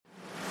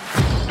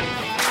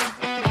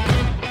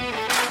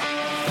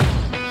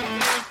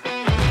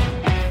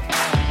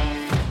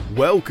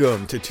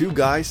Welcome to Two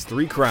Guys,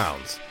 Three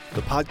Crowns,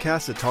 the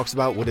podcast that talks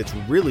about what it's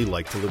really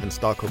like to live in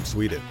Stockholm,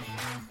 Sweden.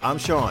 I'm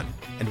Sean,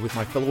 and with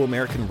my fellow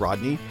American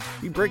Rodney,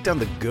 we break down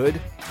the good,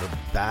 the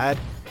bad,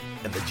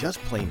 and the just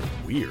plain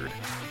weird.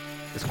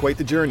 It's quite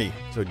the journey,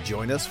 so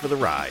join us for the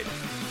ride.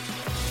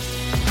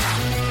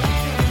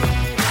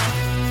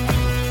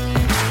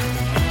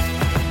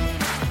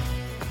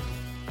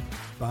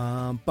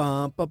 Bum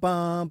bum ba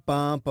bum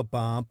bum ba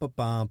bum ba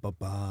bum ba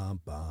bum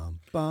bum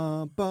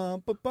bum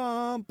bum ba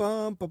bum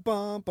bum ba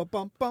bum ba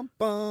bum bum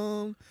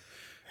bum.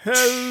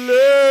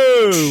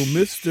 Hello,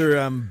 Mr.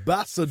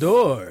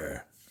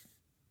 Ambassador.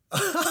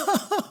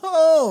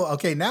 Oh,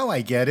 okay. Now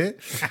I get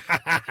it.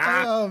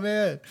 Oh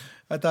man,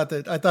 I thought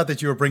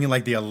that you were bringing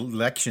like the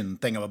election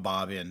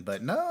thingamabob in,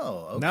 but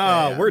no. Okay.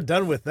 No, we're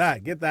done with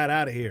that. Get that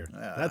out of here.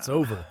 That's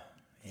over.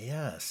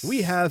 Yes,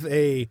 We have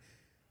a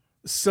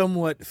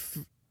somewhat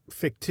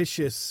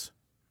fictitious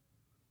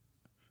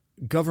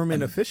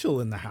government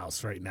official in the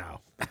house right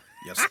now.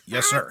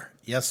 Yes, sir.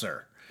 Yes,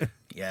 sir.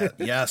 Yeah,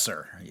 yes,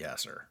 sir.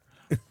 Yes, sir.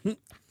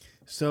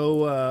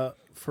 So,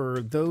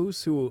 for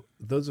those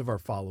of our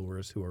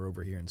followers who are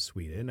over here in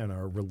Sweden and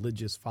our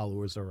religious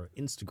followers of our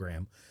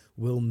Instagram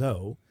will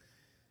know,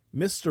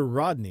 Mr.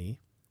 Rodney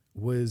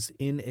was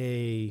in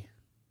a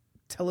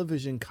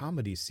television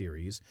comedy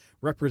series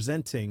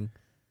representing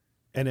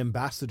an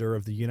ambassador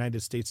of the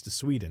United States to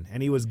Sweden,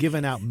 and he was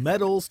giving out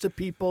medals to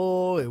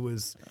people. It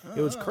was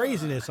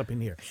craziness up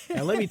in here.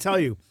 And let me tell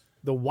you,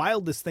 the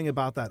wildest thing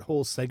about that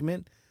whole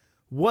segment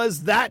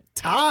was that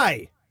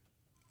tie.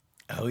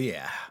 Oh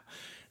yeah,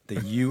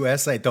 the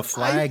USA, the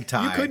flag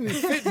tie. You couldn't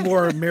fit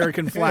more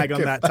American flag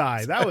on that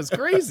tie. That was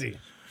crazy.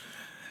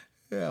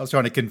 Yeah, I was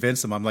trying to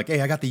convince them. I'm like,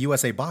 hey, I got the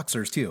USA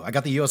boxers too. I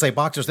got the USA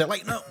boxers. They're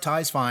like, no,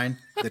 tie's fine.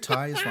 The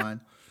tie is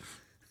fine.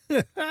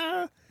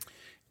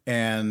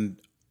 And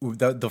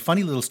the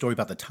funny little story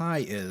about the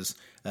tie is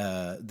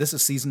this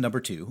is season number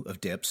 2 of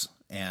Dips.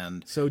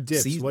 And so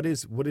Dips, what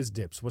is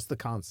Dips? What's the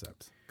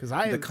concept? Because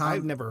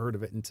I've never heard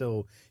of it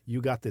until you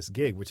got this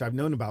gig, which I've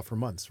known about for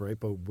months, right?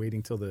 But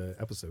waiting till the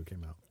episode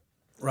came out.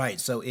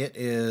 Right. So it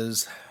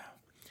is,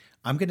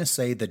 I'm going to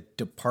say the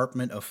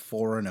Department of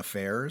Foreign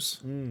Affairs,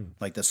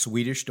 like the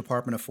Swedish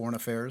Department of Foreign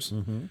Affairs.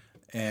 Mm-hmm.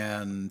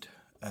 And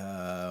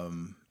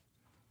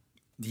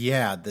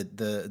yeah,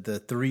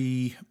 the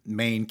 3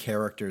 main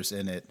characters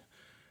in it,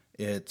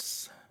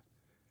 it's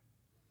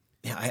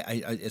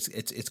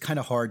kind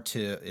of hard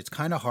to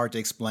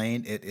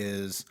explain.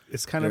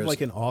 It's kind of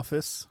like an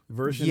Office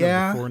version of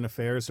the Foreign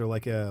Affairs, or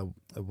like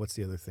what's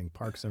the other thing?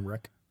 Parks and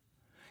Rec.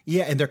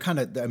 Yeah, and they're kind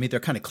of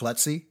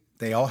klutzy.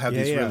 They all have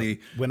these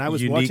really. When I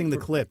was watching the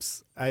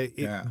clips,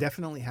 it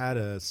definitely had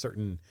a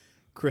certain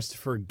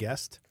Christopher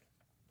Guest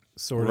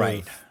sort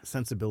of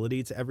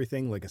sensibility to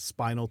everything, like a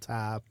Spinal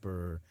Tap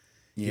or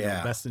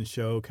Best in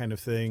Show kind of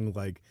thing.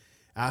 Like,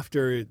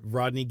 after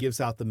Rodney gives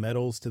out the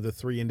medals to the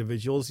 3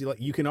 individuals,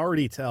 you can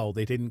already tell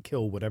they didn't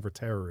kill whatever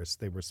terrorists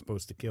they were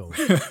supposed to kill.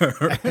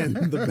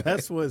 And the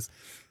best was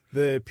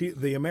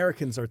the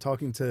Americans are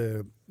talking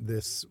to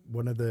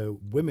one of the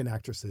women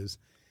actresses,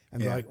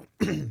 and they're like,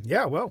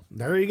 yeah, well,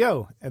 there you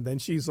go. And then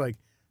she's like,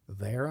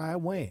 there I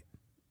went.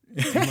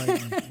 I'm like,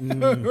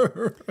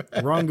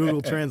 wrong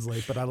Google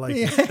Translate, but I like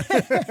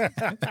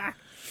it.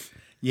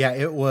 Yeah,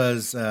 it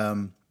was...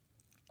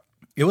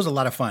 It was a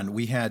lot of fun.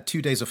 We had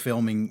 2 days of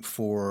filming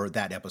for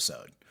that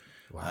episode.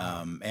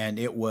 Wow. And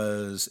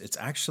it's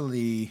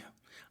actually,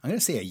 I'm going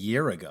to say a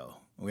year ago.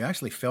 We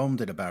actually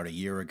filmed it about a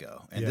year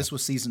ago. And this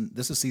is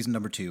season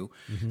number 2.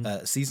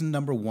 Mm-hmm. Season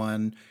number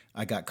 1,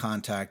 I got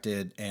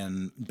contacted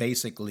and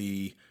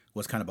basically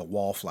was kind of a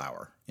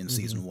wallflower in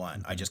season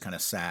 1. Mm-hmm. I just kind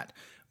of sat,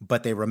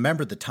 but they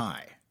remembered the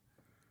tie.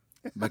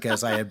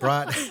 Because I had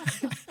brought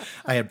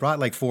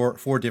like four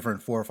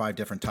or five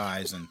different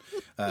ties, and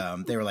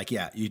they were like,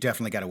 "Yeah, you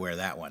definitely got to wear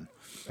that one."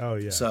 Oh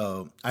yeah.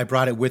 So I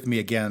brought it with me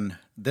again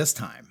this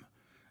time,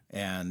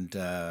 and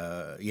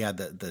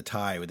the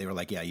tie. They were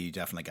like, "Yeah, you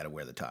definitely got to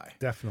wear the tie."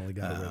 Definitely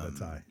got to wear the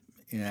tie.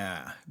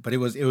 Yeah, but it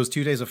was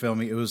 2 days of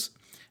filming.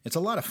 It's a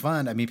lot of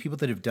fun. I mean, people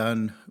that have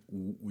done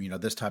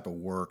this type of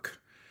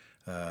work,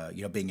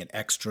 being an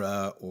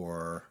extra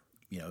or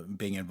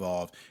being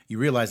involved, you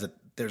realize that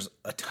there's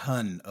a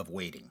ton of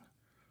waiting.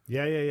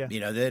 Yeah.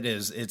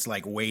 It's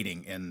like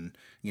waiting, and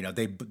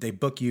they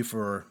book you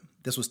for,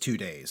 this was 2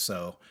 days.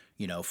 So,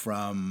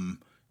 from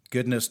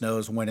goodness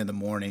knows when in the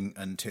morning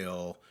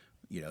until,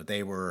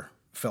 they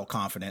felt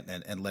confident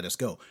and let us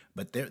go.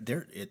 But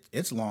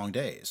it's long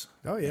days.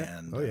 Oh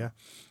yeah.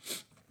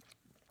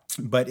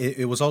 But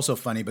it was also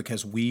funny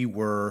because we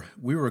were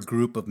a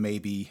group of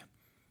maybe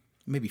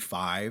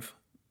 5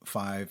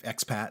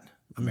 expat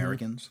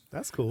Americans.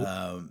 That's cool.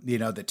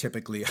 That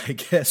typically, I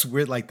guess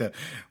we're like the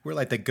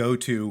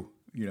go-to,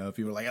 if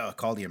you were like, oh,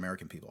 call the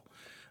American people.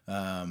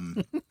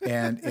 And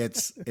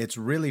it's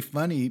really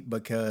funny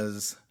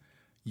because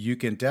you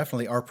can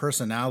definitely, our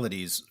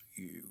personalities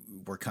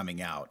were coming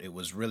out. It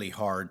was really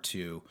hard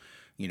to,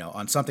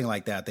 on something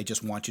like that, they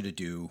just want you to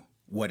do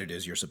what it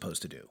is you're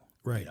supposed to do.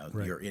 Right.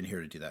 You're in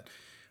here to do that.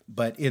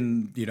 But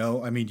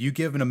you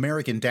give an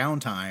American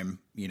downtime,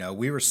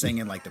 we were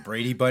singing like the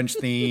Brady Bunch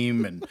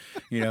theme, and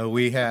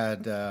we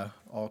had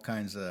all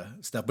kinds of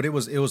stuff. But it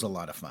was a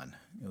lot of fun.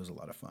 It was a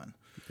lot of fun.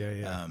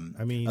 Yeah.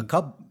 A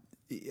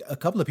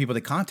couple of people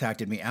that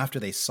contacted me after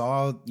they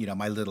saw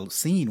my little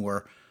scene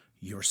were,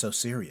 "You were so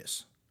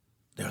serious."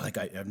 They're like,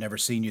 "I've never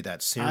seen you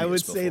that serious." I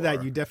would before. say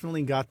that you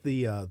definitely got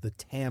the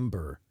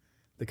timbre,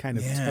 the kind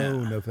of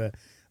tone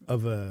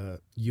of a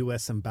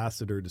U.S.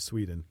 ambassador to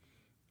Sweden.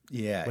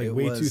 Yeah, like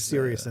way too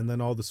serious, and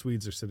then all the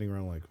Swedes are sitting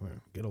around like, well,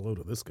 "Get a load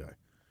of this guy."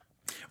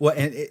 Well,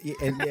 and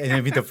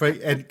I mean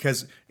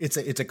because it's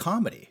a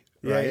comedy,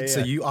 right? Yeah. So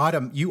you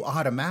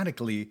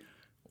automatically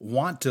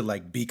want to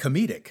like be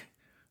comedic,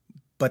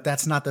 but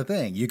that's not the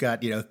thing. You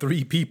got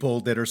three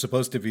people that are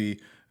supposed to be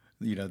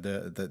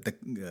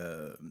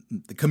the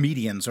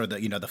comedians or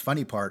the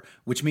funny part,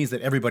 which means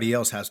that everybody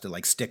else has to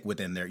like stick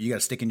within there. You got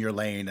to stick in your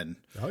lane and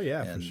for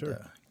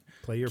sure,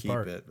 play your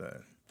part.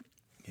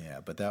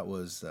 But that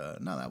was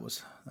that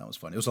was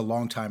fun. It was a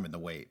long time in the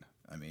wait.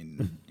 I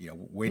mean,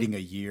 waiting a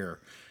year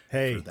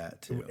for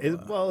that too.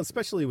 Well,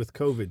 especially with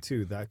COVID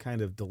too, that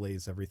kind of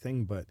delays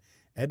everything. But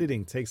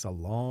editing takes a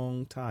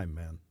long time,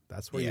 man.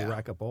 That's where you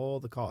rack up all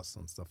the costs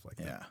and stuff like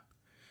that.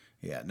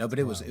 Yeah. No, but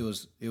it was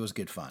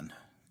good fun.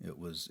 It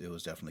was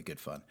definitely good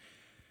fun.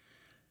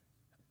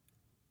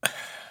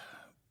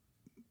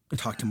 I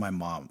talked to my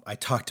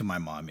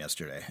mom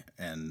yesterday,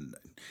 and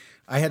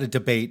I had a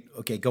debate.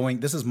 Okay,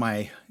 this is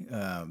my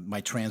my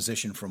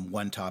transition from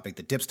one topic,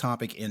 the dips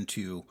topic,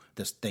 into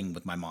this thing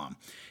with my mom,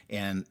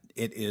 and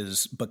it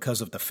is because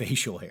of the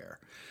facial hair.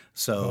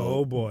 So,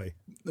 oh boy,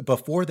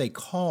 before they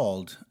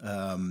called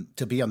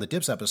to be on the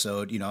dips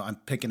episode, I'm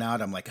picking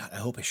out. I'm like, I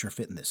hope I sure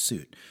fit in this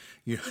suit.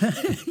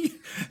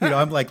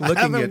 I'm like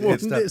looking at worn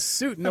this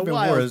suit in a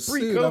while,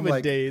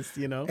 pre-COVID days.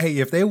 Hey,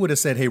 if they would have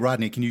said, "Hey,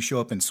 Rodney, can you show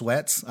up in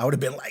sweats?" I would have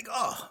been like,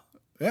 "Oh,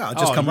 yeah, I'll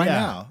just come right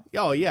now."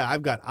 Oh yeah,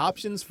 I've got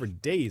options for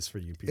days for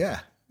you people.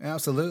 Yeah,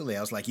 absolutely.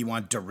 I was like, "You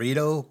want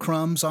Dorito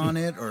crumbs on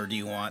it, or do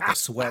you want the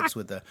sweats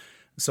with the?"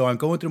 So I'm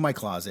going through my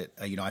closet.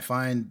 I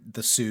find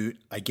the suit.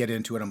 I get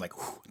into it. I'm like,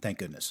 "Thank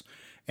goodness."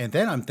 And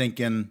then I'm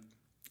thinking,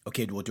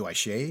 okay, well, do I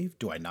shave?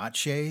 Do I not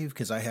shave?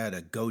 Because I had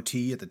a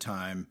goatee at the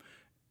time.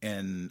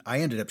 And I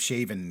ended up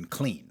shaving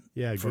clean.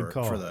 Yeah, good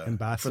call. For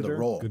the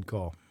role. Good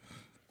call.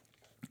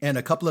 And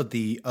a couple of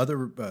the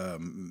other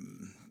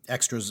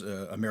extras,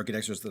 American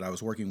extras that I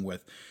was working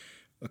with,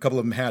 a couple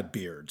of them had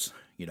beards,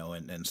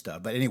 and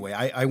stuff. But anyway,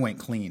 I went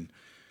clean,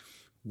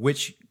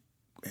 which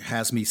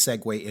has me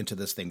segue into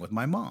this thing with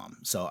my mom.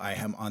 So I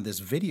am on this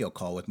video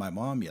call with my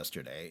mom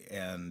yesterday,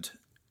 and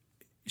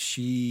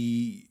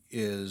she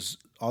is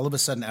all of a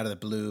sudden out of the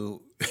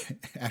blue,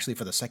 actually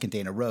for the second day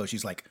in a row,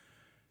 she's like,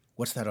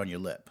 "What's that on your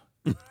lip?"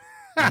 And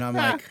I'm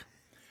like,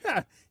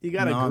 "You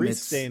got a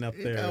grease stain up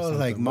there." I was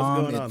like,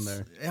 "Mom, what's going on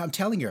there?" I'm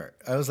telling her,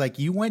 I was like,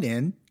 "You went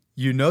in,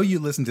 you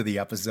listened to the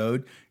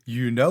episode,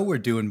 we're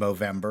doing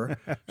Movember."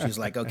 She's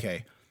like,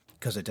 "Okay,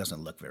 because it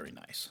doesn't look very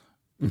nice."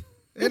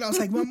 And I was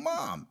like, "Well,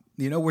 Mom,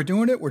 we're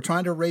doing it. We're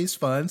trying to raise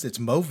funds. It's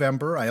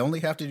Movember. I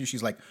only have to do."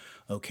 She's like,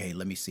 "Okay,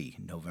 let me see,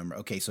 November.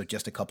 Okay, so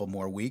just a couple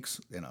more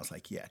weeks." And I was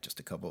like, "Yeah, just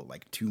a couple,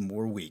 like 2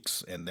 more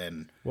weeks, and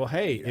then." Well,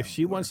 hey, if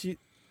she wants you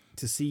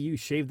to see you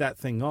shave that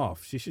thing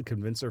off, she should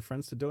convince her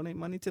friends to donate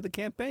money to the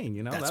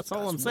campaign. That's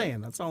all I'm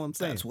saying. That's all I'm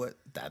saying.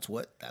 That's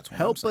what.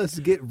 Help us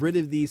get rid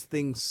of these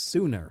things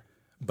sooner.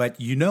 But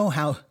you know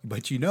how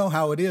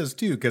it is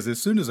too, because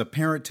as soon as a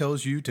parent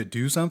tells you to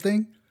do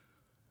something,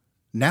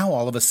 now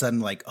all of a sudden,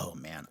 like, oh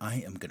man,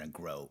 I am gonna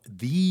grow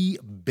the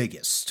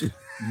biggest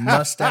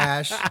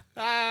mustache.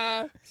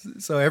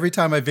 So every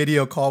time I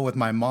video call with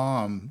my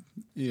mom,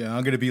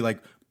 I'm gonna be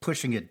like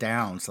pushing it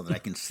down so that I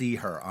can see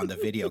her on the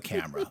video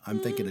camera. I'm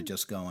thinking of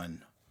just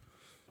going.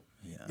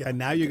 Yeah.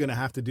 Now you're gonna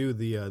have to do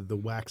the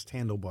waxed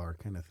handlebar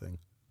kind of thing.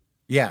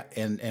 Yeah,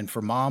 and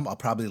for Mom, I'll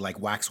probably like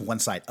wax one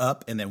side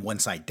up and then one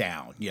side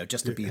down.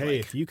 Just to be. Hey,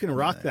 if you can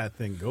rock that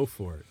thing, go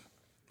for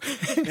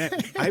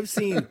it. I've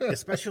seen,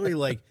 especially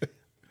like,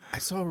 I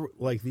saw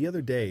like the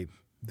other day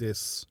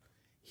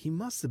he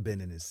must have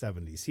been in his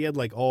 70s. He had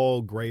like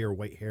all gray or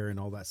white hair and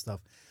all that stuff.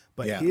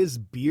 But his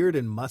beard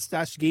and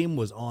mustache game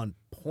was on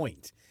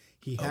point.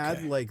 He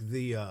had like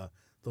the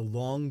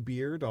long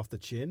beard off the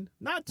chin.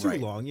 Not too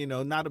long,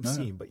 not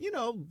obscene, but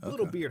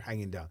little beard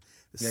hanging down.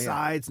 The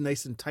sides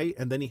nice and tight.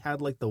 And then he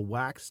had like the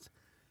waxed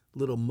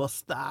little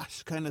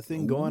mustache kind of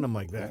thing going. I'm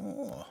like,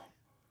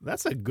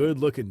 that's a good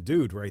looking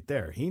dude right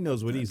there. He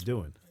knows what he's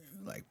doing.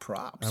 Like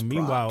props.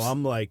 Meanwhile,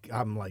 I'm like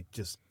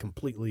just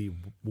completely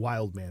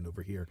wild man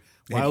over here.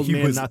 Wild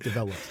man not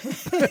developed.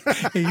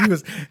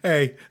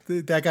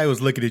 That guy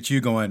was looking at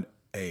you going,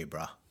 "Hey,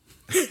 bro."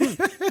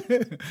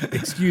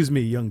 Excuse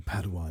me, young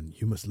Padawan.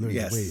 You must learn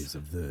the ways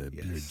of the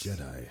Beard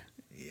Jedi.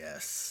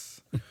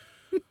 Yes.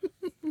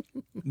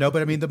 No,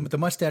 but I mean the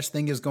mustache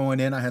thing is going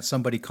in. I had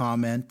somebody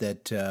comment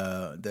that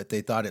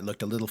they thought it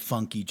looked a little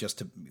funky.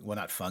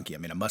 Not funky. I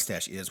mean, a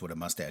mustache is what a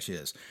mustache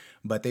is,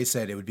 but they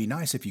said it would be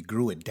nice if you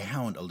grew it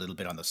down a little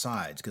bit on the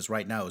sides because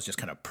right now it's just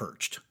kind of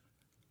perched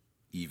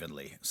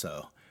evenly.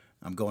 So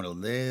I'm going a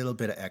little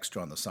bit of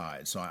extra on the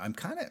side. So I'm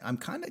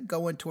kind of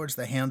going towards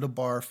the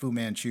handlebar Fu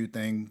Manchu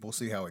thing. We'll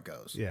see how it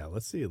goes. Yeah,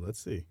 let's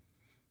see.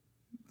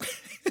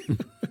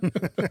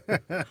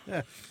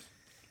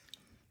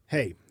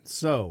 Hey,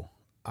 so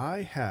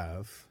I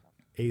have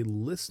a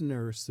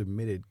listener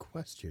submitted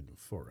question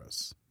for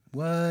us.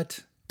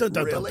 What? Dun,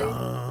 dun, Really?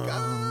 dun,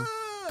 dun.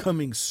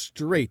 Coming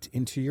straight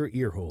into your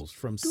ear holes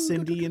from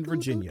Cindy in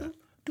Virginia.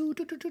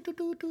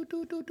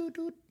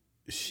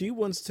 She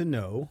wants to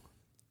know,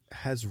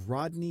 has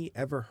Rodney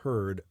ever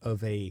heard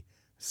of a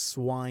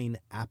swine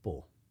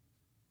apple?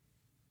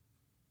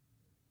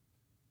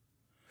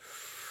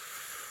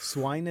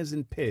 Swine as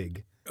in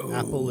pig,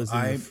 apple as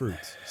in the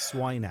fruit.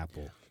 Swine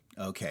apple.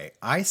 Okay,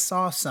 I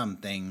saw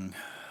something.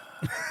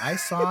 I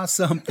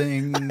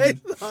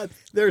thought,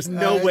 there's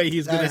no way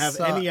he's going to have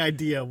any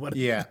idea what.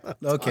 Yeah.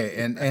 Okay.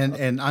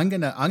 And I'm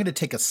gonna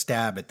take a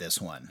stab at this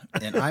one,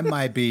 and I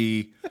might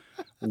be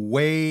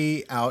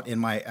way out in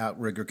my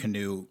outrigger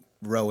canoe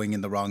rowing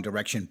in the wrong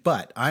direction,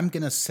 but I'm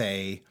gonna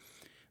say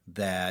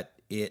that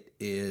it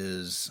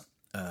is.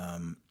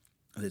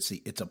 Let's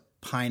see. It's a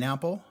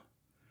pineapple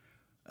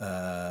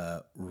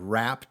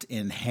wrapped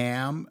in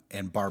ham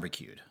and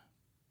barbecued.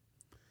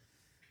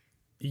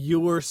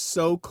 You were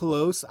so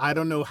close. I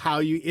don't know how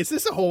you... Is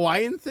this a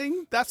Hawaiian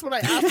thing? That's what I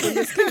asked when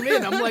this came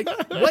in. I'm like,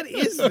 what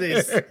is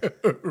this?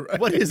 Right.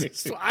 What is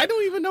it? I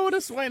don't even know what a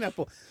swine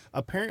apple...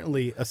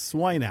 Apparently, a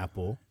swine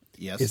apple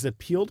is a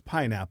peeled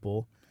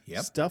pineapple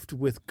stuffed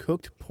with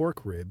cooked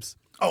pork ribs.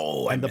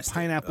 Oh, and the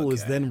pineapple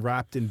is then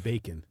wrapped in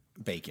bacon.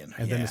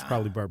 And then it's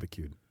probably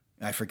barbecued.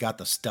 I forgot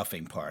the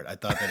stuffing part. I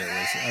thought that it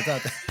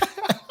was...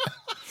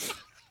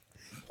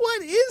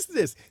 What is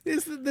this?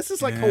 This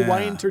is like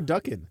Hawaiian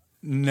turducken.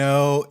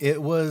 No, it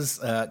was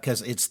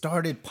because it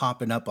started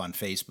popping up on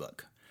Facebook.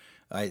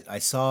 I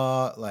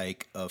saw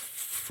like a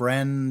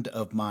friend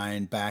of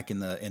mine back in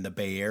the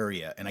Bay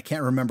Area, and I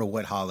can't remember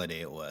what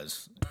holiday it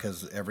was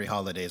because every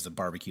holiday is a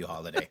barbecue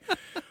holiday.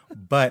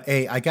 But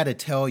hey, I got to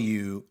tell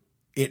you,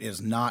 it is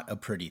not a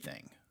pretty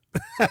thing.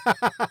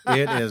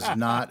 It is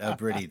not a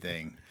pretty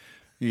thing.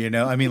 You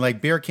know, I mean, like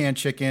beer can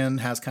chicken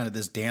has kind of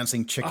this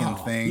dancing chicken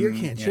thing. Beer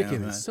can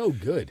chicken is so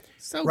good,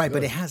 so right.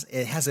 Good. But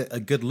it has a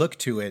good look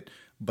to it.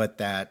 But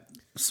that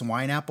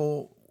swine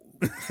apple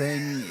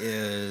thing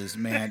is,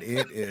 man,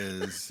 it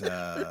is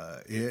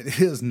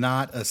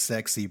not a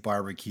sexy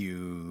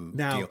barbecue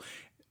deal.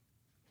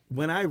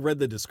 When I read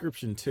the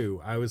description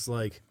too, I was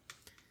like,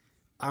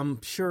 I'm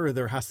sure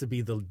there has to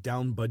be the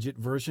down budget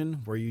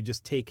version where you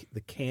just take the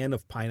can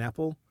of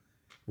pineapple,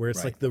 where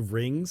it's like the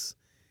rings.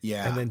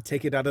 Yeah. And then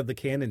take it out of the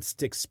can and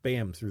stick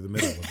Spam through the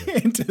middle of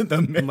it. Into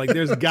the middle. I'm like,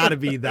 there's got to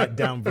be that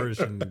down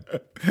version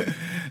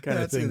kind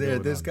of thing.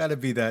 There's got to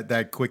be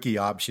that quickie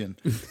option.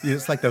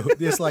 It's like and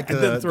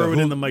then throw it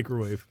in the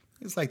microwave.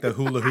 It's like the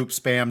hula hoop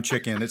Spam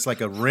chicken. It's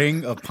like a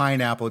ring of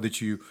pineapple that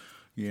you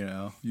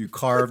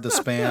carve the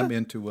Spam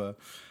into a.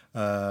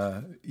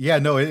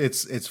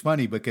 It's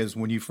funny because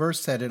when you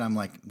first said it, I'm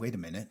like, wait a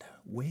minute,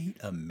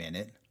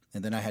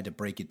 and then I had to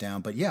break it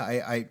down. But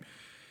yeah,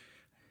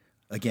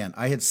 Again,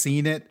 I had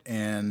seen it,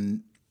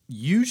 and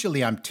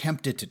usually I'm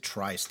tempted to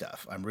try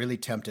stuff. I'm really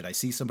tempted. I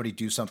see somebody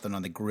do something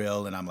on the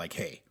grill, and I'm like,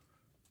 hey,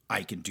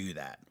 I can do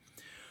that.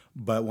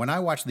 But when I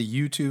watched the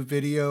YouTube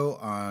video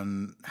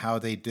on how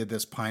they did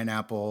this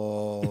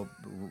pineapple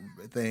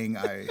thing,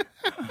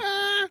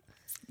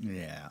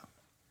 yeah.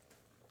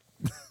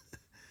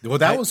 Well,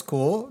 that was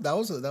cool. That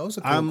was a cool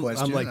question.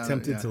 I'm like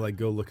tempted to like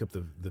go look up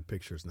the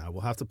pictures now.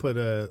 We'll have to put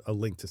a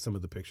link to some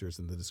of the pictures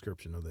in the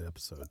description of the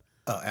episode.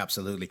 Oh,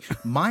 absolutely.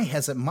 My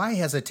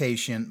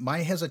hesitation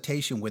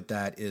with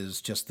that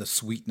is just the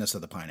sweetness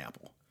of the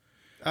pineapple.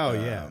 Oh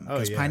yeah,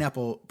 because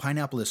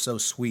pineapple is so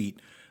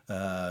sweet.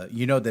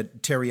 You know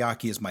that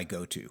teriyaki is my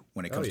go-to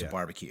when it comes to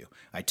barbecue.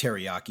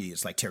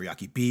 It's like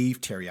teriyaki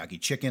beef,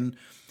 teriyaki chicken.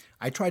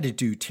 I tried to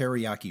do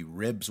teriyaki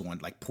ribs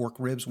pork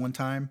ribs one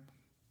time.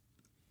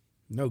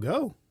 No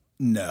go.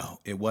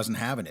 No, it wasn't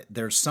having it.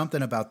 There's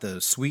something about the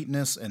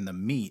sweetness and the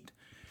meat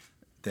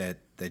that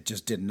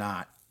just did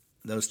not.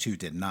 Those two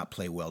did not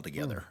play well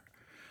together.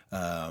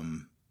 But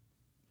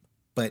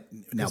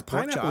now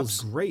pineapple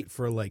is great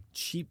for like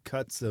cheap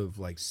cuts of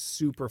like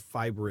super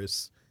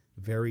fibrous,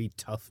 very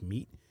tough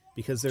meat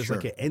because there's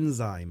like an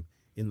enzyme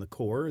in the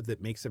core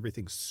that makes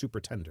everything super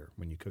tender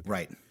when you cook it.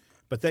 Right.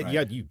 But then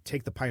you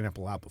take the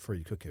pineapple out before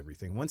you cook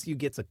everything. Once you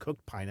get to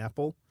cooked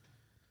pineapple,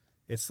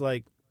 it's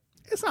like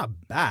it's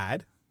not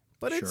bad,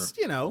 but it's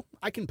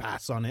I can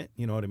pass on it.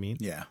 You know what I mean?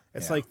 Yeah.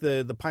 It's like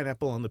the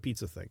pineapple on the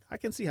pizza thing. I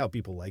can see how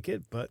people like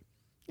it, but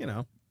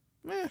Yeah,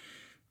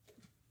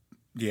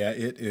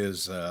 it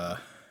is.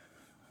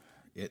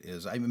 It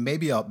is. I mean,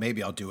 maybe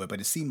I'll do it, but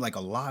it seemed like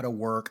a lot of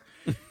work,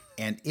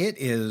 and it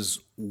is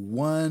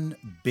one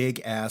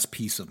big ass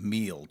piece of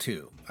meal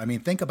too. I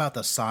mean, think about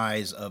the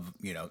size of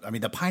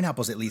the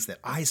pineapples at least that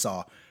I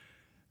saw.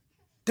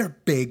 They're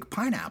big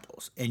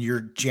pineapples, and you're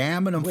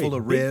jamming them full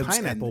of ribs.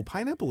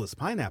 Pineapple is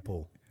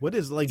pineapple. What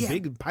is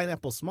big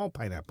pineapple, small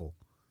pineapple?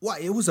 Well,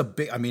 it was a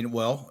big.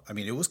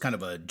 It was kind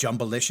of a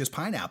jumbalicious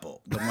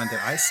pineapple. The one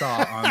that I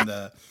saw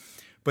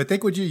But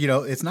think what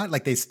it's not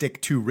like they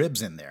stick 2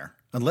 ribs in there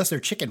unless they're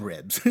chicken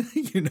ribs,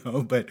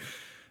 but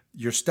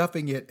you're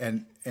stuffing it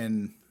and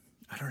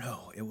I don't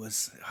know. It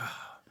was,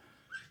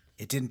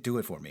 it didn't do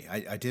it for me.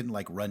 I didn't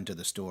like run to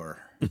the store.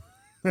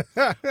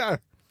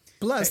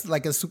 Plus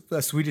like a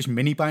Swedish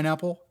mini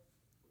pineapple.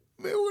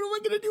 What am I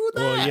going to do with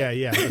that? Well,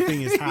 yeah. The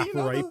thing is half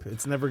ripe.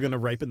 It's never going to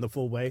ripen the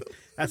full way.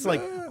 That's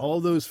like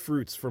all those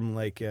fruits from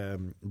like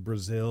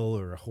Brazil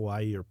or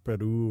Hawaii or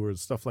Peru or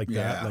stuff like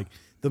that. Like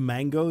the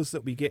mangoes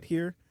that we get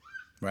here,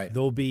 right?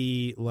 They'll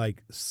be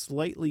like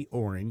slightly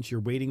orange.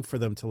 You're waiting for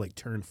them to like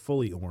turn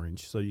fully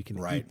orange so you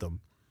can eat them.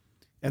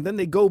 And then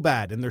they go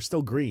bad and they're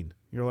still green.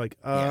 You're like,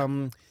 I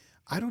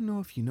don't know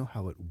if you know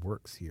how it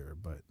works here,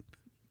 but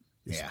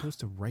you're supposed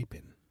to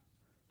ripen.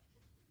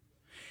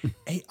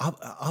 Hey,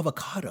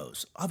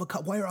 avocados.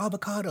 Why are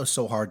avocados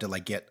so hard to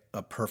like get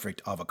a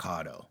perfect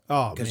avocado?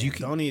 Oh, because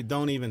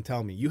don't even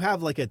tell me. You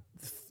have like a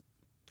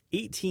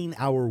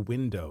 18-hour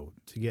window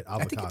to get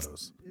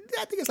avocados.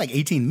 I think it's like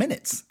 18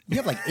 minutes. You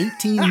have like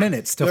 18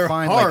 minutes to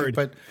find hard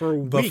but for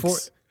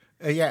weeks.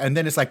 And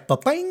then it's like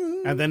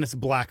ba-bang. And then it's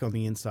black on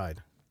the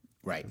inside.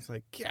 Right. It's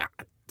like,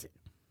 God.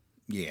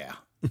 Yeah.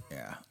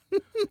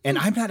 And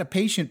I'm not a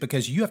patient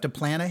because you have to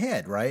plan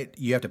ahead, right?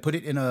 You have to put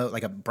it in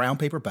a brown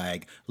paper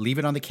bag, leave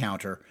it on the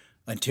counter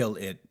until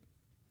it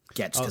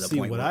gets to the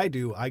point. What I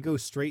do, I go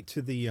straight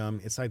to the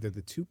it's either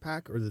the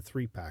 2-pack or the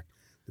 3-pack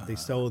that they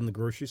sell in the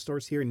grocery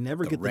stores here.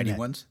 Never get the ready net.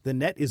 Ones. The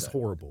net is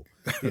horrible.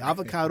 The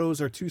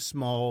avocados are too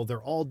small.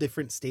 They're all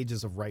different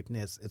stages of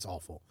ripeness. It's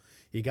awful.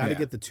 You got to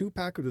get the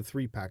 2-pack or the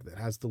 3-pack that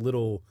has the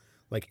little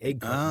like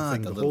egg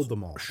carton thing to hold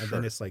them all, and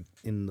then it's like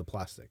in the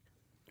plastic.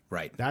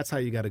 Right. That's how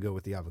you got to go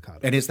with the avocado.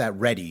 And is that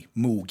ready?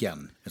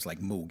 Mugen. It's like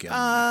Mugen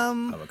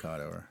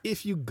avocado.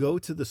 If you go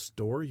to the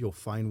store, you'll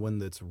find one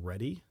that's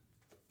ready.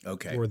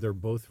 Okay. Or they're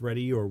both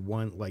ready, or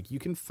one, like you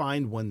can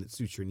find one that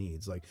suits your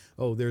needs. Like,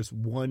 oh, there's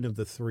one of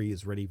the 3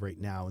 is ready right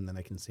now, and then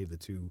I can save the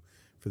 2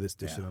 for this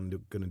dish that I'm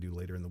going to do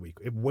later in the week.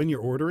 When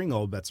you're ordering,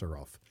 all bets are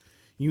off.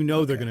 They're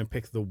going to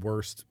pick the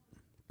worst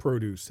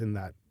produce in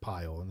that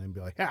pile and then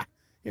be like,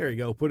 here you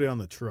go, put it on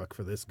the truck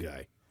for this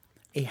guy.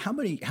 Hey, how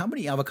many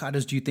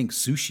avocados do you think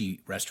sushi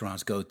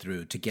restaurants go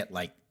through to get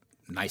like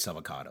nice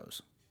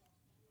avocados?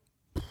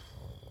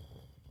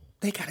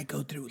 They got to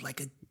go through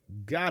like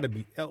gotta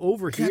be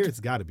over here. It's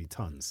got to be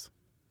tons.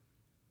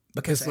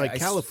 Because like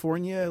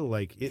California,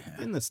 like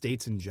in the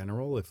States in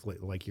general, if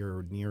like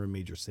you're near a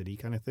major city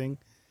kind of thing,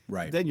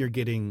 right? Then you're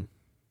getting,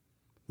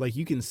 like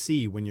you can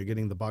see when you're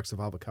getting the box of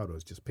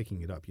avocados, just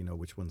picking it up, you know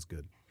which one's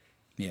good.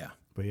 Yeah.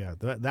 But yeah,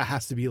 that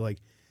has to be like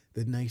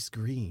the nice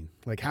green.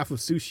 Like half of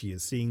sushi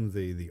is seeing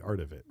the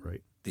art of it,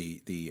 right?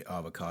 The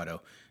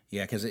avocado.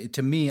 Yeah, because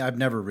to me,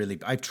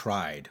 I've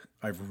tried.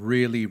 I've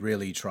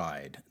really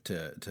tried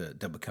to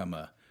become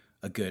a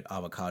good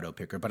avocado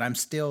picker, but I'm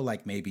still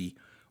like maybe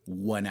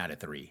 1 out of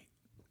 3.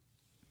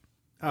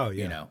 Oh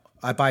yeah.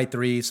 I buy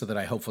 3 so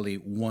that hopefully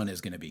 1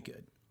 is going to be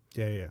good.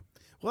 Yeah.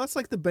 Well, that's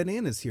like the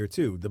bananas here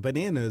too. The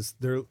bananas,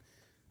 they're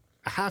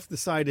half the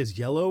side is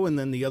yellow and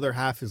then the other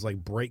half is like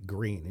bright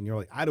green, and you're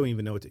like, I don't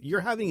even know you're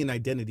having an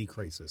identity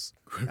crisis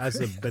as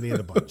a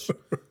banana bunch.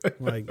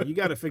 Like you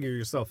got to figure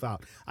yourself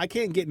out. I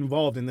can't get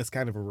involved in this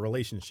kind of a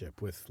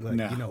relationship with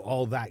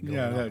all that going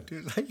on.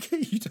 Dude, like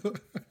you don't.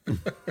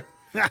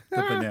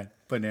 The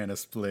banana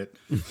split.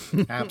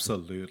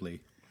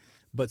 Absolutely.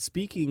 But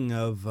speaking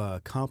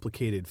of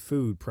complicated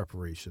food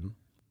preparation,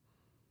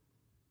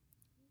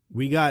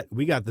 we got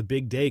the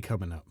big day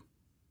coming up.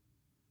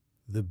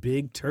 The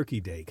big turkey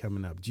day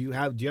coming up. Do you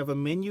have a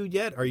menu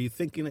yet? Are you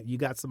thinking that you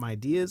got some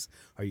ideas?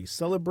 Are you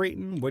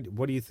celebrating?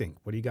 What do you think?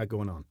 What do you got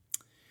going on?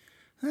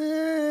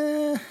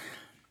 I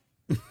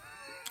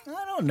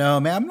don't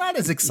know, man. I'm not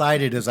as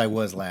excited as I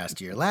was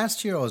last year.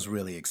 Last year I was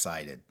really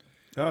excited.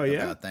 Oh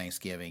yeah, about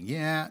Thanksgiving.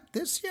 Yeah,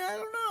 this year I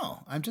don't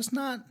know. I'm just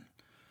not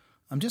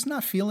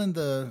feeling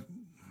the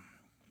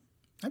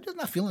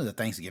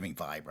Thanksgiving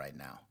vibe right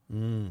now.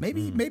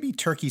 Maybe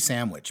turkey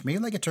sandwich. Maybe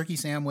like a turkey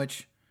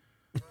sandwich.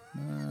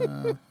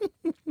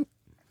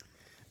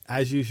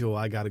 As usual,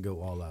 I got to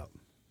go all out.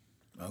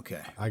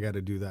 Okay, I got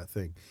to do that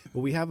thing.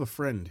 Well, we have a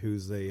friend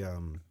who's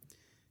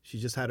she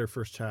just had her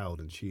first child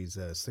and she's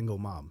a single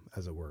mom,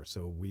 as it were.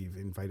 So we've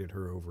invited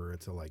her over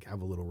to like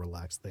have a little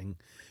relaxed thing.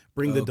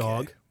 Bring the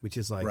dog, which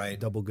is like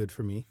double good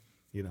for me,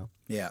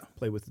 Yeah.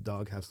 Play with the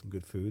dog, have some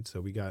good food.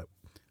 So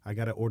I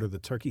got to order the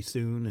turkey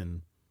soon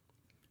and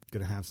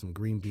going to have some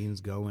green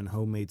beans going,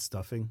 homemade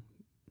stuffing.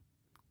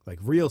 Like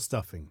real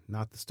stuffing,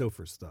 not the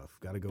Stouffer stuff.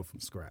 Got to go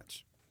from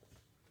scratch.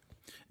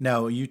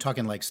 Now, are you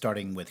talking like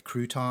starting with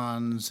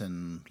croutons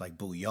and like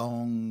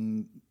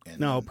bouillon?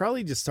 No,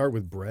 probably just start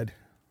with bread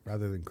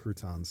rather than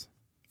croutons.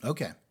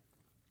 Okay.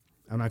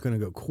 I'm not going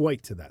to go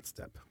quite to that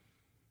step.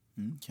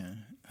 Okay.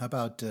 How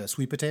about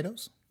sweet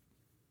potatoes?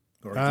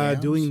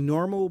 Doing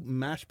normal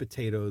mashed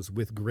potatoes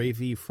with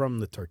gravy from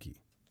the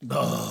turkey.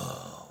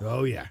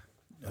 Oh yeah.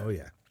 Oh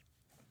yeah.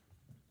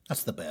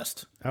 That's the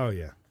best. Oh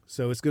yeah.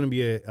 So it's going to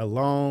be a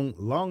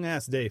long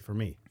ass day for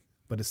me,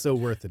 but it's so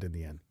worth it in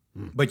the end.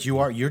 But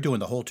you're doing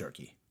the whole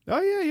turkey. Oh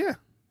yeah.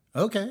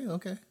 Okay.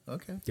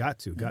 Got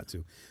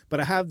to. But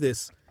I have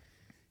this,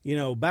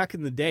 back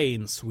in the day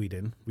in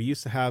Sweden, we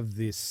used to have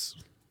this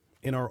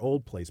in our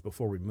old place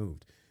before we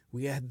moved.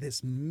 We had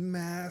this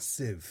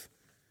massive,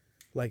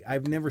 like,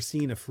 I've never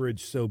seen a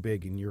fridge so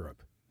big in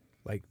Europe.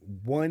 Like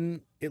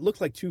it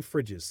looked like two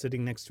fridges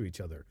sitting next to each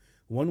other.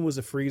 One was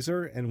a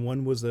freezer and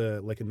one was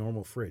a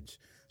normal fridge.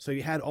 So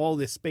you had all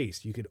this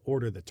space. You could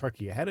order the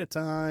turkey ahead of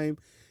time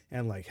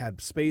and like had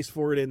space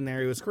for it in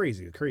there. It was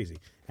crazy.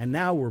 And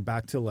now we're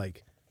back to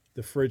like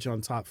the fridge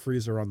on top,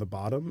 freezer on the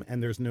bottom,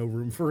 and there's no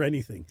room for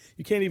anything.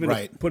 You can't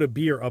even put a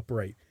beer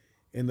upright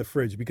in the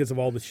fridge because of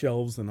all the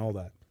shelves and all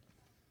that.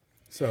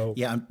 So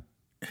yeah,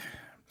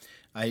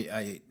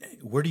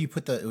 where do you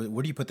put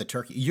the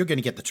turkey? You're going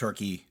to get the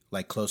turkey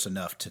like close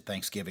enough to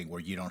Thanksgiving where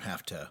you don't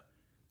have to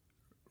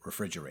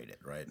refrigerate it,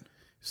 right?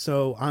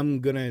 So I'm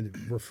going to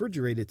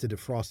refrigerate it to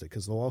defrost it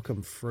because they'll all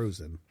come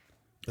frozen.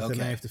 But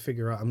then I have to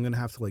figure out, I'm going to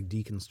have to like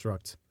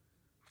deconstruct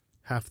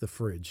half the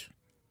fridge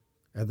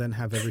and then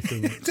have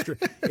everything.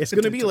 It's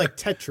going to be like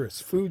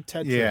Tetris, food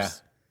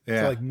Tetris.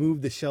 Yeah. To like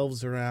move the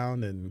shelves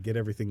around and get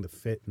everything to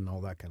fit and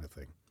all that kind of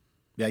thing.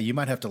 Yeah, you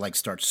might have to like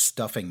start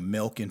stuffing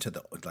milk into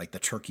the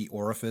turkey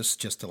orifice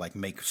just to like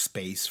make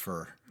space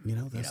for.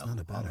 That's not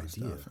a bad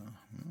idea.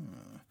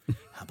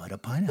 How about a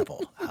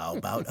pineapple?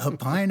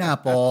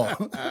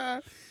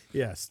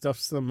 Yeah, stuff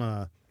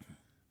some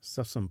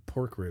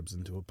pork ribs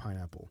into a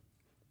pineapple.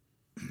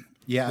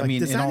 Yeah, like, I mean,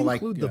 does that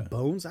include the yeah.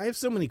 bones? I have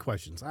so many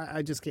questions.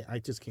 I just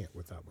can't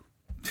with that one.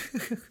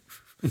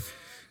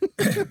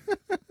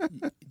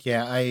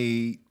 Yeah,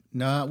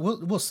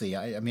 we'll see.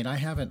 I mean, I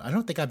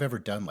don't think I've ever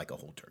done like a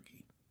whole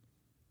turkey.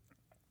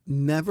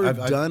 Never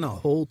done a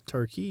whole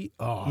turkey?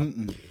 Oh.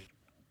 Mm-mm.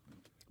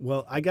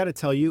 Well, I got to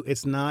tell you,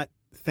 it's not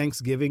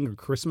Thanksgiving or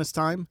Christmas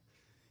time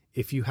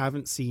if you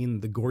haven't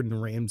seen the Gordon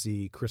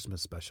Ramsay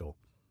Christmas special.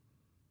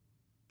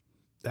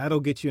 That'll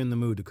get you in the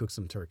mood to cook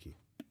some turkey.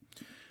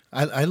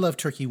 I love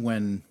turkey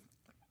when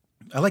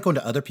I like going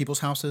to other people's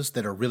houses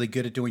that are really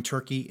good at doing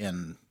turkey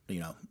and,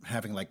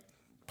 having like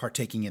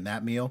partaking in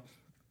that meal.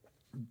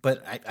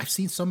 But I've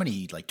seen so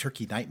many like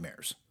turkey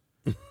nightmares.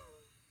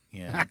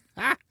 Yeah.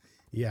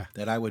 Yeah.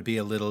 That I would be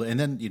a little, and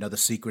then, the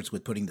secrets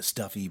with putting the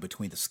stuffy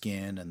between the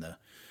skin and the.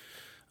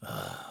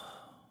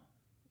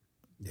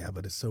 Yeah,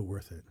 but it's so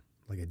worth it.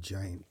 Like a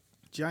giant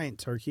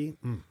turkey.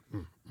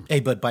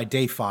 Hey, but by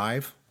day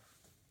five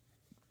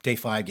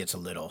gets a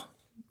little.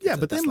 Yeah,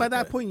 but then by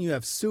that point you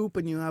have soup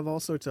and you have all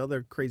sorts of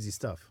other crazy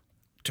stuff.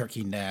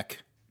 Turkey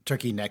neck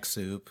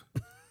soup.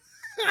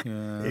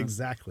 Yeah.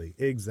 Exactly.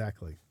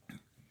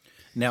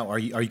 Now, are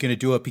you going to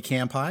do a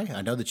pecan pie?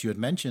 I know that you had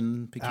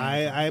mentioned pecan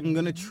pie. I'm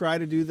going to try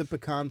to do the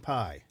pecan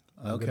pie.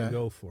 I'm going to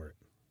go for it.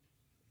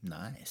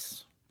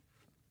 Nice.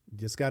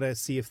 Just got to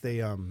see if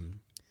they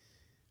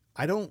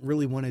I don't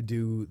really want to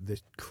do the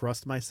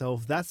crust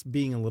myself. That's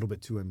being a little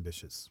bit too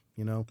ambitious,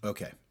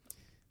 Okay.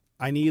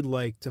 I need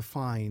to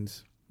find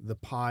the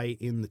pie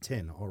in the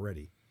tin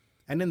already.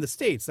 And in the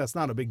States, that's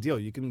not a big deal.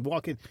 You can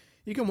walk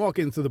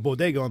into the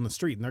bodega on the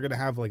street and they're going to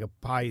have like a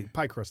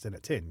pie crust in a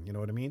tin. You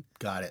know what I mean?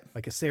 Got it.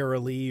 Like a Sara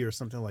Lee or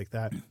something like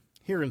that.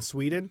 Here in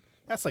Sweden,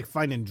 that's like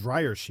finding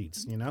dryer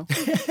sheets,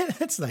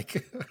 It's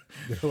like...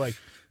 They're like,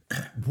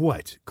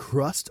 what?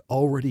 Crust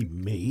already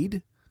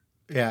made?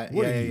 Yeah.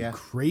 What are you,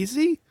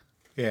 crazy?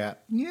 Yeah.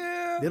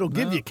 Yeah. It'll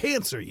give you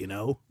cancer,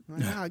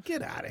 Like,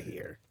 get out of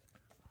here.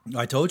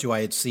 I told you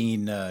I had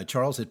seen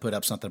Charles had put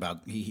up something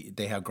about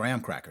they have graham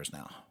crackers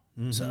now.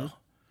 Mm-hmm. So,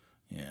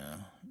 yeah,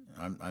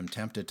 I'm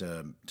tempted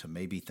to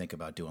maybe think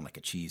about doing like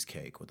a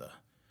cheesecake with a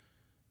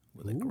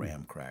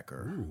graham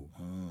cracker.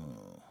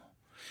 Oh.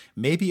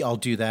 Maybe I'll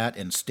do that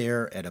and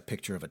stare at a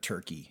picture of a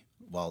turkey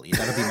while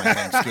that'll be my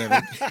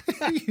Thanksgiving.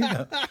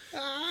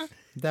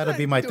 That'll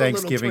be my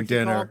Thanksgiving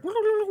dinner.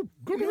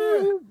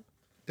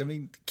 I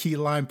mean, key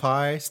lime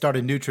pie, start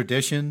a new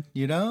tradition,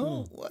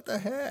 What the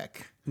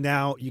heck?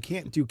 Now, you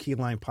can't do key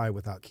lime pie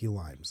without key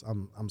limes.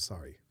 I'm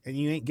sorry. And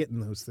you ain't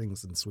getting those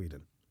things in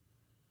Sweden.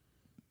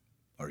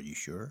 Are you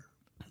sure?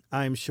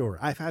 I'm sure.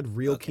 I've had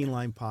real key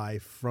lime pie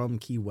from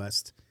Key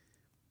West.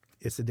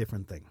 It's a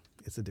different thing.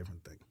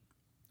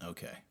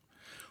 Okay.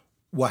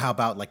 Well, how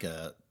about like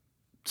a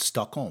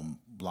Stockholm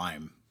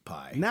lime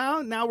pie?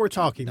 Now we're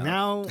talking. No.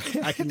 Now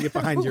I can get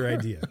behind your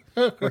idea.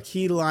 Or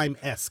key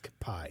lime-esque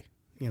pie.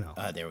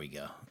 There we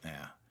go.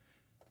 Yeah.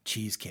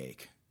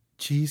 Cheesecake.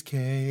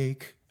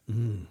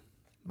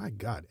 My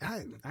God.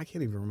 I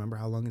can't even remember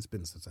how long it's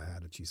been since I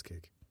had a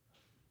cheesecake.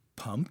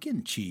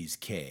 Pumpkin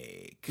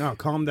cheesecake. No,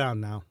 calm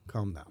down now.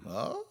 Calm down.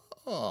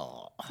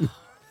 Oh.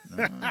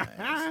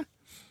 Nice.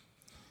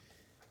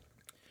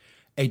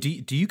 Hey,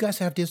 do you guys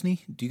have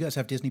Disney? Do you guys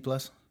have Disney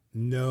Plus?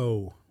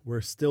 No.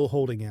 We're still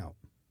holding out.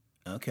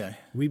 Okay.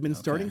 We've been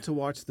starting to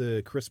watch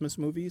the Christmas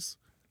movies.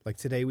 Like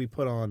today we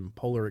put on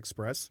Polar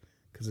Express.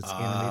 Because it's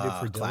animated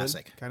for Dylan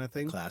classic kind of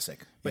thing.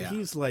 Classic. But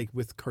he's like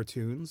with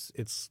cartoons,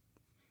 it's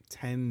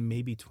 10,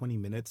 maybe 20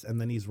 minutes, and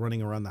then he's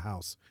running around the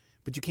house.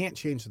 But you can't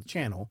change the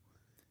channel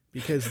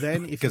because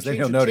then if you change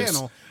the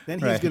channel, then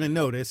he's going to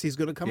notice. He's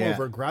going to come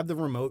over, grab the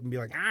remote, and be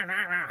like,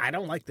 I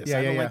don't like this.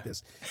 I don't like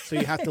this. So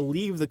you have to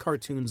leave the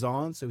cartoons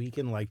on so he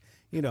can like,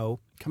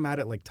 come at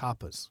it like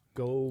tapas.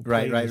 Go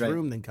play in his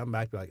room, then come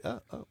back and be like,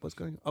 oh, what's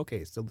going on? Okay,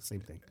 it's still the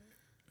same thing.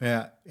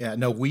 Yeah.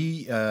 No,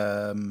 we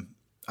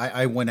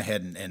I went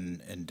ahead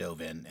and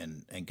dove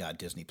in and got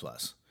Disney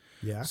Plus.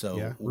 Yeah.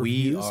 So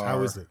Reviews?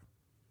 How is it?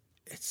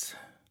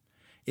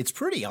 It's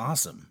pretty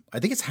awesome. I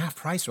think it's half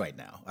price right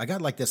now. I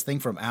got like this thing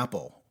from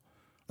Apple,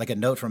 like a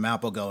note from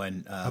Apple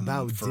going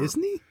about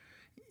Disney.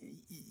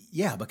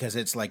 Yeah, because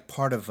it's like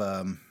part of.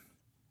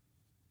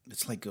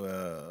 It's like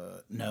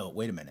no.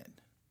 Wait a minute.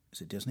 Is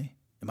it Disney?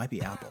 It might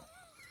be Apple.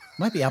 It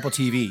might be Apple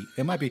TV.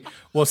 It might be.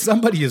 Well,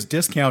 somebody is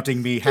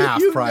discounting me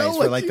half price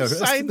for like the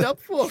signed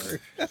up for.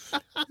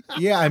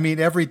 Yeah, I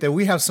mean everything.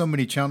 We have so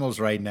many channels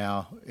right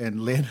now,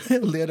 and Lynn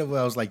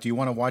was like, "Do you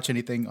want to watch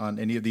anything on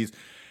any of these?"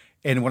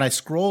 And when I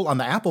scroll on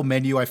the Apple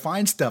menu, I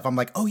find stuff. I'm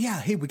like, "Oh yeah,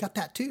 hey, we got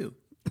that too."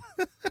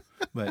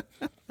 But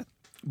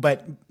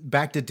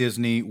back to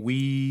Disney,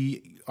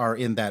 we are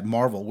in that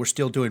Marvel. We're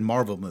still doing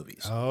Marvel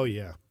movies. Oh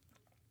yeah.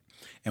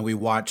 And we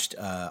watched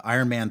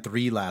Iron Man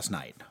 3 last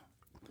night.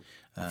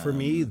 For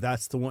me,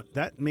 that's the one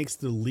that makes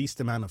the least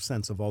amount of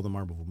sense of all the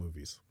Marvel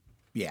movies.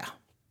 Yeah.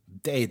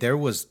 There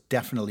was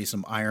definitely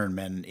some Iron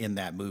Men in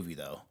that movie,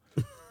 though.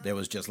 There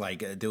was just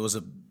like,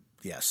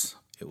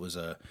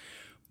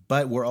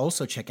 but we're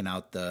also checking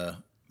out the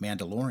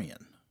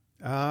Mandalorian.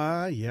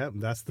 Yeah,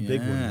 that's the big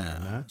one.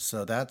 Huh?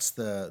 So that's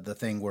the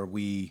thing where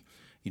we,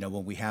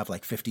 when we have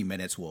like 50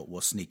 minutes,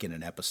 we'll sneak in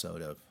an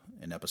episode of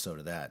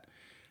that.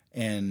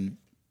 And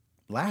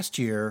last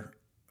year,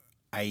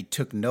 I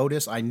took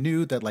notice. I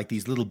knew that like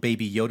these little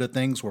baby Yoda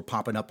things were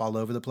popping up all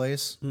over the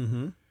place.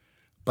 Mm-hmm.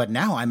 But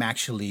now I'm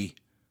actually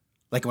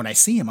like, when I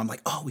see him, I'm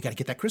like, oh, we got to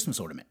get that Christmas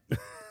ornament.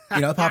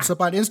 It pops up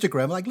on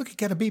Instagram. I'm like, look, I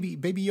got a baby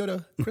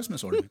Yoda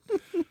Christmas ornament.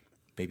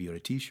 Baby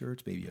Yoda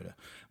T-shirts, Baby Yoda.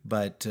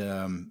 But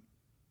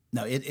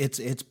no,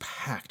 it's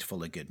packed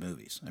full of good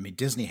movies. I mean,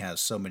 Disney has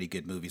so many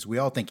good movies. We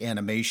all think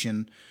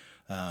animation.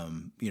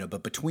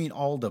 But between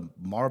all the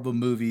Marvel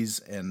movies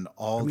and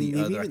all the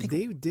other,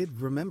 they did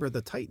Remember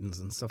the Titans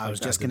and stuff. I was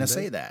just going to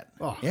say that.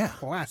 Oh, yeah,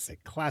 classic.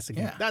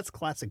 Yeah. That's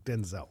classic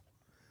Denzel.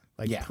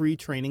 Like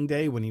pre-training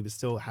day when he was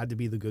still had to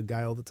be the good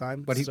guy all the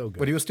time. But so good.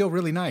 But he was still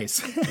really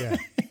nice. Yeah,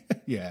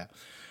 yeah.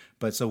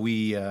 But so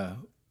we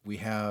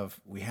have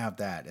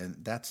that,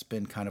 and that's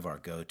been kind of our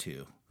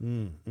go-to.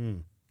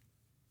 Mandalorian.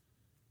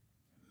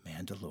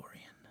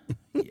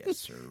 Yes,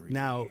 sir.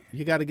 Now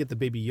you got to get the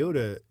Baby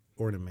Yoda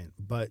ornament,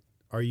 but.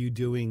 Do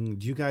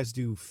you guys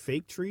do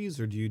fake trees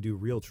or do you do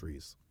real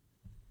trees?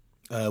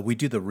 We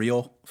do the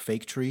real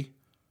fake tree.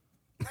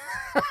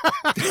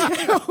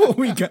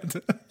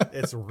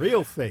 It's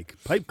real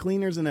fake. Pipe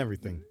cleaners and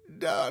everything.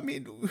 No, I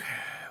mean,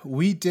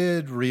 we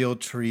did real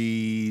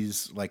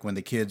trees like when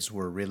the kids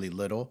were really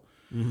little.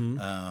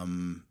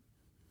 Mm-hmm.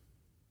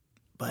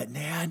 But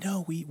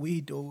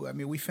we do. I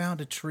mean, we found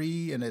a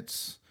tree and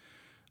it's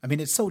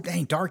so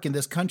dang dark in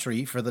this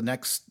country for the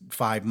next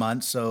 5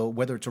 months. So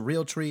whether it's a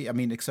real tree, I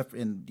mean, except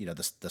in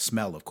the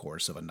smell, of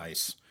course, of a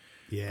nice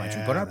pine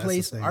tree. But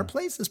our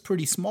place is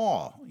pretty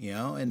small,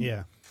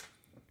 and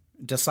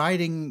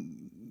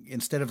deciding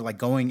instead of like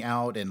going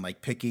out and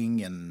like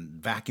picking and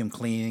vacuum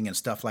cleaning and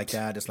stuff like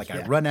that, it's like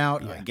I run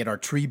out, I get our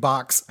tree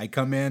box, I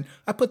come in,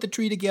 I put the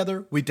tree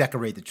together, we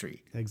decorate the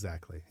tree.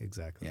 Exactly.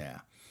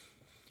 Yeah.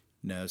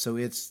 No, so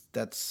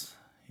that's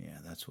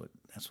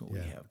what we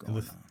have going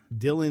on.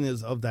 Dylan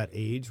is of that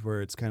age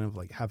where it's kind of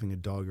like having a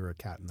dog or a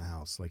cat in the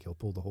house. Like he'll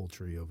pull the whole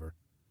tree over.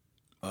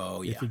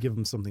 Oh, yeah. If you give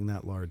him something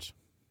that large.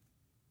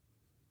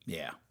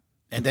 Yeah.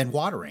 And then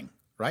watering,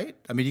 right?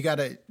 I mean, you got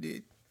to...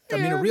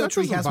 a real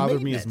tree has maintenance. That doesn't bother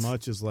me as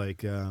much as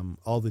like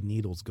all the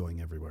needles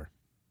going everywhere.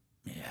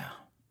 Yeah.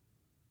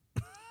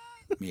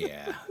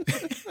 Yeah.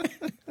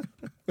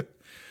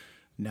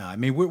 No, I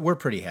mean, we're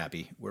pretty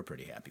happy. We're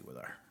pretty happy with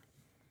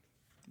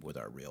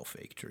our real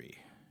fake tree.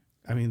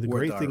 I mean, the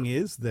great thing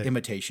is that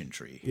imitation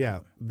tree. Yeah,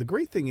 the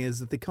great thing is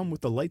that they come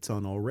with the lights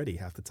on already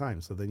half the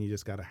time. So then you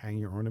just got to hang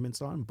your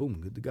ornaments on.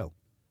 Boom, good to go.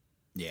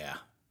 Yeah,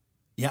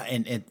 yeah,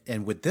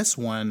 and with this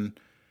one,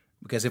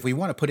 because if we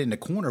want to put it in a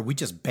corner, we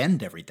just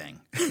bend everything.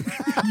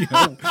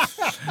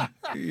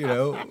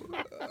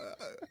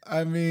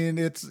 I mean,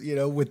 it's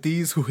with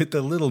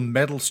the little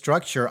metal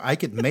structure, I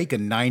could make a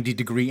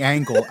 90-degree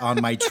angle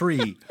on my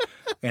tree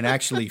and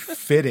actually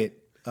fit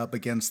it up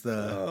against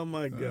the. Oh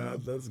my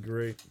God, that's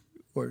great.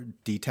 Or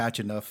detach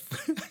enough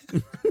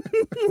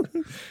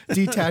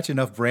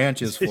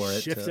branches for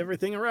it. Shift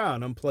everything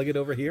around. Unplug it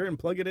over here and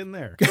plug it in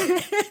there.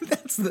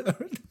 That's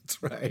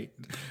right.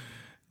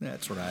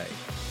 That's right.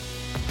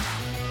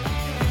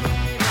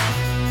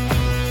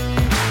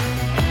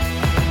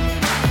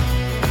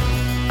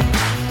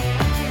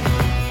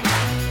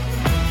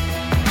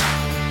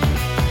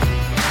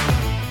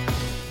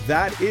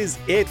 That is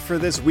it for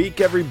this week,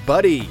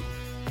 everybody.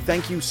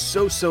 Thank you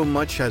so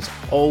much, as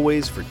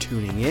always, for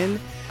tuning in.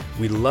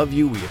 We love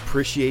you. We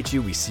appreciate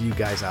you. We see you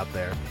guys out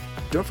there.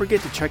 Don't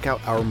forget to check out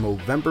our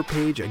Movember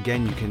page.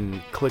 Again, you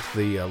can click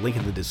the link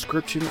in the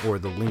description or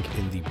the link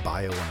in the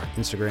bio on our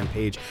Instagram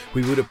page.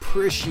 We would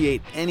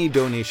appreciate any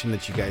donation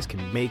that you guys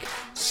can make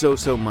so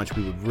much.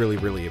 We would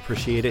really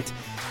appreciate it.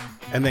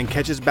 And then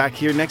catch us back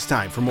here next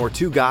time for more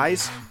Two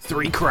Guys,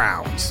 Three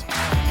Crowns.